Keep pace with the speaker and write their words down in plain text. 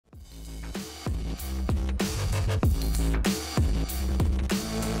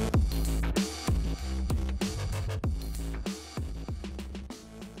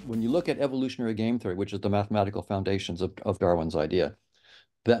look at evolutionary game theory, which is the mathematical foundations of Darwin's idea,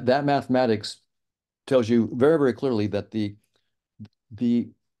 that mathematics tells you very, very clearly that the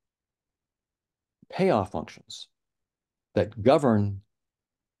payoff functions that govern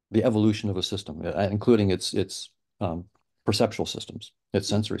the evolution of a system, including its perceptual systems, its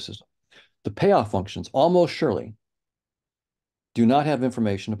sensory system, the payoff functions almost surely do not have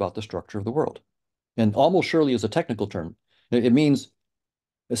information about the structure of the world. And almost surely is a technical term. It means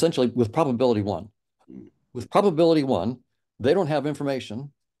essentially with probability one. With probability one, they don't have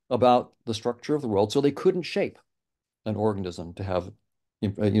information about the structure of the world, so they couldn't shape an organism to have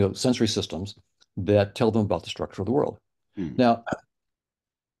sensory systems that tell them about the structure of the world. Mm. Now,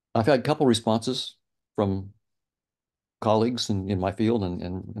 I've had a couple responses from colleagues in my field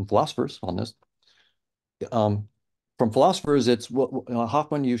and philosophers on this. From philosophers, it's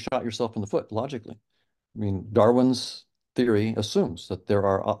Hoffman, you shot yourself in the foot logically. I mean, Darwin's theory assumes that there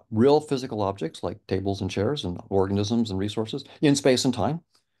are real physical objects like tables and chairs and organisms and resources in space and time.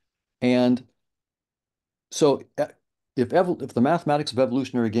 And so if the mathematics of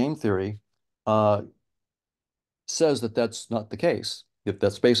evolutionary game theory says that that's not the case, if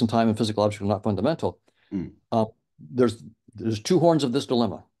that space and time and physical objects are not fundamental, Mm. uh, there's two horns of this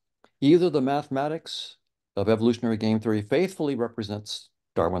dilemma. Either the mathematics of evolutionary game theory faithfully represents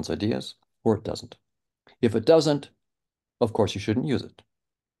Darwin's ideas, or it doesn't. If it doesn't, of course, you shouldn't use it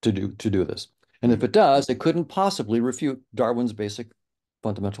to do this. And if Mm. it does, it couldn't possibly refute Darwin's basic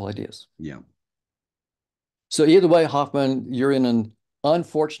fundamental ideas. Yeah. So either way, Hoffman, you're in an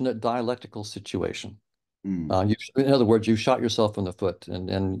unfortunate dialectical situation. Mm. In other words, you shot yourself in the foot,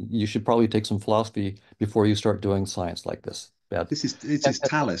 and you should probably take some philosophy before you start doing science like this. Bad. This is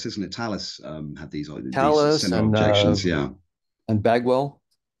Tallis, isn't it? Tallis had these Tallis similar objections. Yeah. and Bagwell.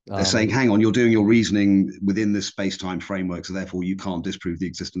 They're saying, hang on, you're doing your reasoning within this space-time framework, so therefore you can't disprove the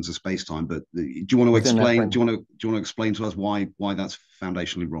existence of space-time. But do you want to Within that explain? framework. Do you want to explain to us why that's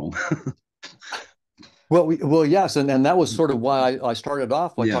foundationally wrong? Well, yes, and that was sort of why I started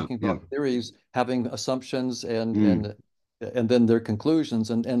off by Yeah, talking yeah. about theories having assumptions and Mm. and then their conclusions,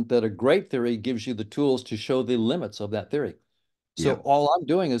 and that a great theory gives you the tools to show the limits of that theory. So Yeah, all I'm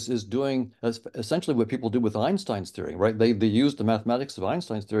doing is doing essentially what people do with Einstein's theory, right? They use the mathematics of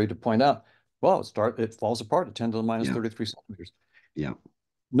Einstein's theory to point out, well, it falls apart at 10 to the minus yeah, 33 centimeters. yeah.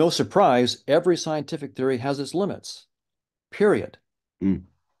 No surprise, every scientific theory has its limits, period. Mm.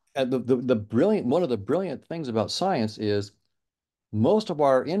 And the brilliant one of the brilliant things about science is most of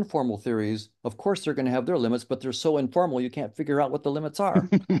our informal theories, of course, they're going to have their limits, but they're so informal you can't figure out what the limits are.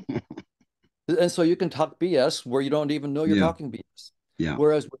 And so you can talk BS where you don't even know you're Yeah, talking BS. yeah,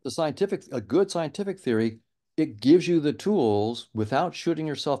 Whereas with a good scientific theory, it gives you the tools without shooting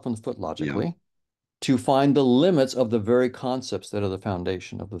yourself in the foot yeah. logically to find the limits of the very concepts that are the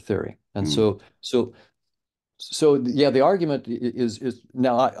foundation of the theory. And Mm. so yeah, the argument is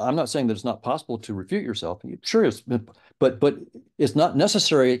now I'm not saying that it's not possible to refute yourself. Sure is, but it's not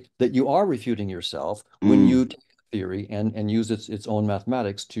necessary that you are refuting yourself when Mm. you take a theory and use its own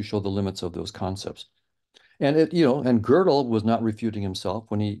mathematics to show the limits of those concepts. And and Gödel was not refuting himself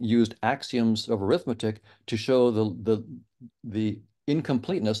when he used axioms of arithmetic to show the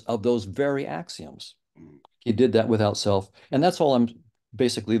incompleteness of those very axioms. Mm. He did that without self, and that's all I'm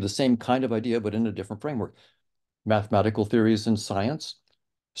basically the same kind of idea, but in a different framework. Mathematical theories in science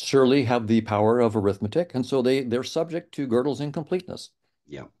surely have the power of arithmetic, and so they're subject to Gödel's incompleteness.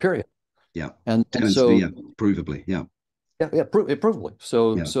 Yeah, Period. yeah. And Demonstrably, so yeah, provably, yeah, provably.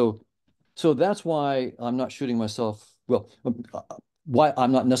 So yeah. so so that's why I'm not shooting myself. Well, why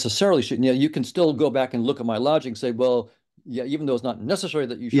I'm not necessarily shooting. Yeah, you can still go back and look at my logic and say, well, yeah, even though it's not necessary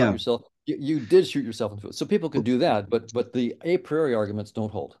that you shot Yeah. yourself, you did shoot yourself in the foot. So people can Well, do that, but the a priori arguments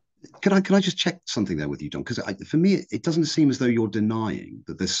don't hold. can I just check something there with you, Don? Because for me, it doesn't seem as though you're denying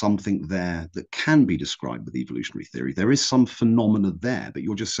that there's something there that can be described with evolutionary theory. There is some phenomena there, but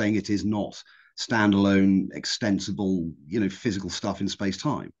you're just saying it is not standalone, extensible, physical stuff in space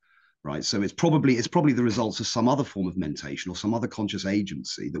time, right? So it's probably the results of some other form of mentation or some other conscious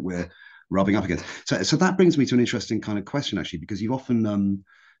agency that we're rubbing up against. So that brings me to an interesting kind of question, actually, because you've often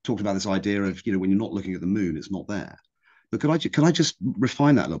talked about this idea of when you're not looking at the moon, it's not there. But can I just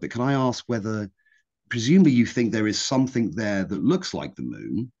refine that a little bit? Can I ask whether, presumably, you think there is something there that looks like the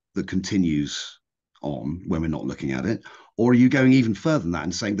moon that continues on when we're not looking at it? Or are you going even further than that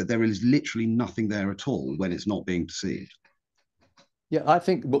and saying that there is literally nothing there at all when it's not being perceived? Yeah, I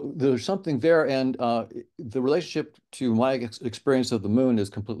think there's something there, and the relationship to my experience of the moon is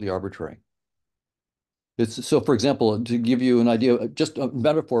completely arbitrary. It's so, for example, to give you an idea, just a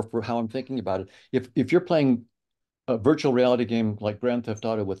metaphor for how I'm thinking about it. If you're playing a virtual reality game like Grand Theft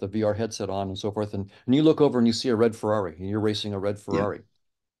Auto with a VR headset on and so forth, and you look over and you see a red Ferrari and you're racing a red Yeah. Ferrari.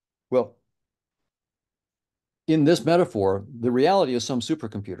 Well, in this metaphor, the reality is some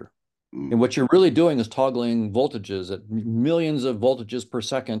supercomputer. And Mm, what you're really doing is toggling voltages at millions of voltages per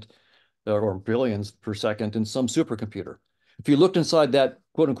second or billions per second in some supercomputer. If you looked inside that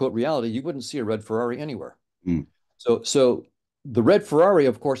quote unquote reality, you wouldn't see a red Ferrari anywhere. mm, So the red Ferrari,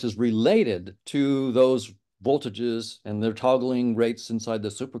 of course, is related to those voltages and their toggling rates inside the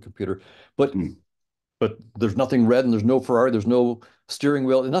supercomputer. But mm, but there's nothing red and there's no Ferrari, there's no steering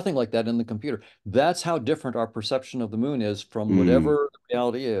wheel, nothing like that in the computer. That's how different our perception of the moon is from mm, whatever the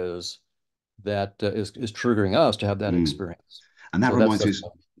reality is that is triggering us to have that mm. experience. And that So reminds me,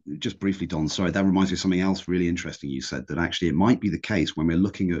 that's just briefly, Don, sorry, that reminds me of something else really interesting you said, that actually it might be the case when we're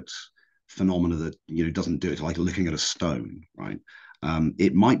looking at phenomena that, doesn't do it, like looking at a stone, right?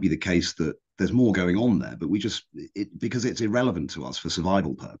 It might be the case that there's more going on there, but because it's irrelevant to us for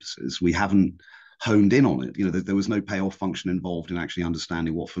survival purposes, we haven't honed in on it. There was no payoff function involved in actually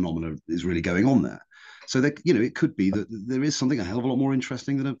understanding what phenomena is really going on there. So that, it could be that there is something a hell of a lot more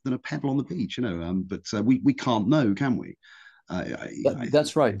interesting than a pebble on the beach, but we can't know, can we?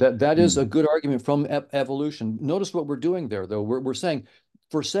 That's right. That is a Mm, good argument from evolution. Notice what we're doing there, though. We're saying,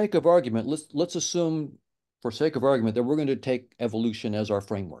 for sake of argument, let's assume, for sake of argument, that we're going to take evolution as our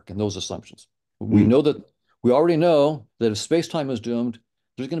framework and those assumptions. We mm, know that we already know that if space-time is doomed,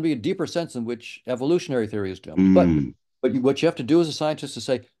 there's going to be a deeper sense in which evolutionary theory is doomed. mm, But what you have to do as a scientist is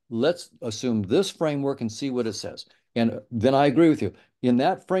say, let's assume this framework and see what it says. And then I agree with you. In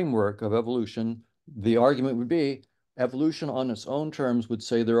that framework of evolution, the argument would be evolution on its own terms would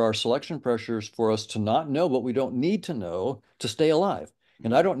say there are selection pressures for us to not know what we don't need to know to stay alive.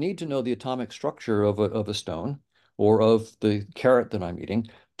 And I mm, don't need to know the atomic structure of a stone or of the carrot that I'm eating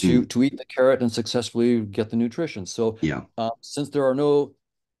mm. to eat the carrot and successfully get the nutrition. So Yeah. since there are no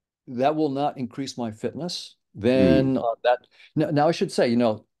that will not increase my fitness, Mm, then now I should say,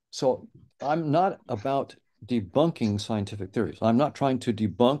 so I'm not about debunking scientific theories. I'm not trying to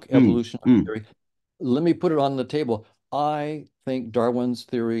debunk mm, evolutionary mm, theory. Let me put it on the table. I think Darwin's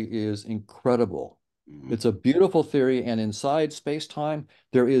theory is incredible. mm. It's a beautiful theory, and inside space-time,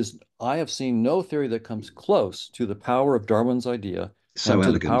 I have seen no theory that comes close to the power of Darwin's idea So and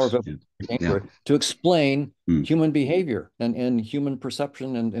to the elegant. power of Yeah. evolutionary Yeah. theory to explain Mm, human behavior and human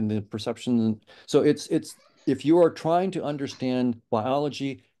perception and the perception. So it's if you are trying to understand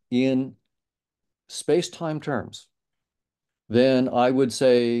biology in space-time terms, then I would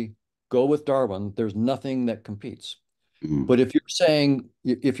say go with Darwin. There's nothing that competes. mm, But if you're saying,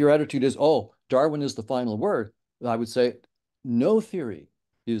 if your attitude is, oh, Darwin is the final word, I would say no theory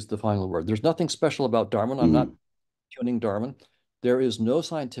is the final word. There's nothing special about Darwin. I'm not mm. tuning Darwin. There is no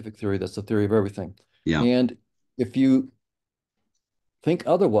scientific theory that's the theory of everything. Yeah. And if you think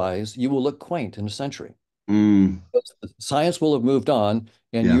otherwise, you will look quaint in a century. Mm, Science will have moved on,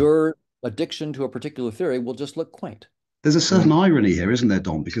 and yeah. your addiction to a particular theory will just look quaint. There's a certain And irony here, isn't there,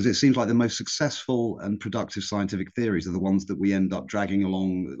 Don? Because it seems like the most successful and productive scientific theories are the ones that we end up dragging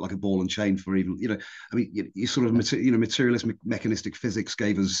along like a ball and chain for even, I mean, you sort of, materialist mechanistic physics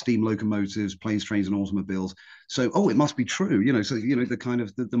gave us steam locomotives, planes, trains, and automobiles. So, oh, it must be true, So, the kind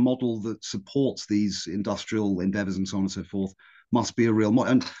of the model that supports these industrial endeavors and so on and so forth must be a real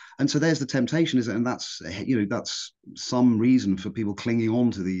model. And so there's the temptation, is it? And that's some reason for people clinging on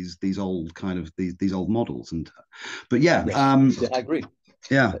to these old kind of these old models. But yeah, yeah, yeah, I agree.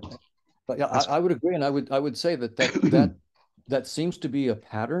 yeah, But yeah, that's I would agree, and I would say that seems to be a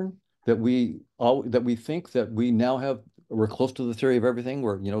pattern that we think that we now have we're close to the theory of everything.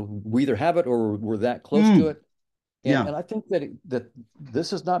 Where we either have it or we're that close to mm, it. And yeah, and I think that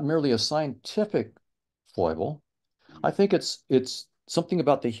this is not merely a scientific foible. I think it's something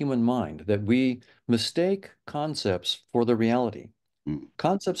about the human mind that we mistake concepts for the reality. mm,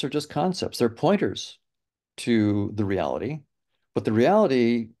 Concepts are just concepts. They're pointers to the reality, but the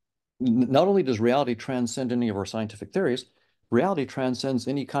reality, not only does reality transcend any of our scientific theories, reality transcends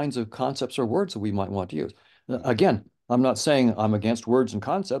any kinds of concepts or words that we might want to use. Again, I'm not saying I'm against words and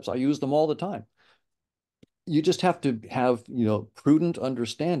concepts. I use them all the time. You just have to have, prudent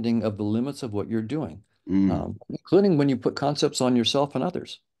understanding of the limits of what you're doing, mm, including when you put concepts on yourself and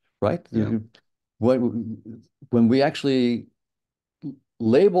others, right? yeah, When we actually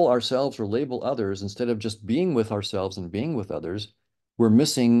label ourselves or label others instead of just being with ourselves and being with others, we're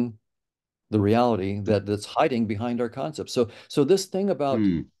missing the reality that's hiding behind our concepts. So this thing about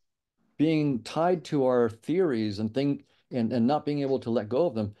mm, being tied to our theories and not being able to let go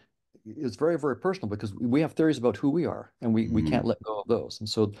of them is very, very personal because we have theories about who we are and we can't mm, let go of those. And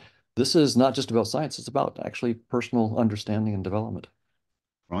so This is not just about science, it's about actually personal understanding and development.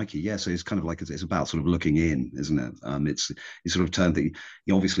 Crikey, yeah. So it's kind of like it's about sort of looking in, isn't it? It's sort of turned the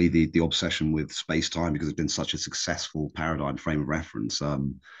obviously the obsession with space time because it's been such a successful paradigm frame of reference.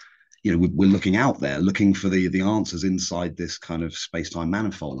 We're looking out there, looking for the answers inside this kind of space time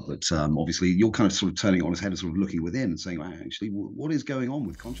manifold. But obviously, you're kind of sort of turning it on its head and sort of looking within and saying, well, actually, what is going on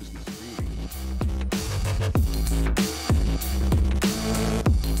with consciousness? Really?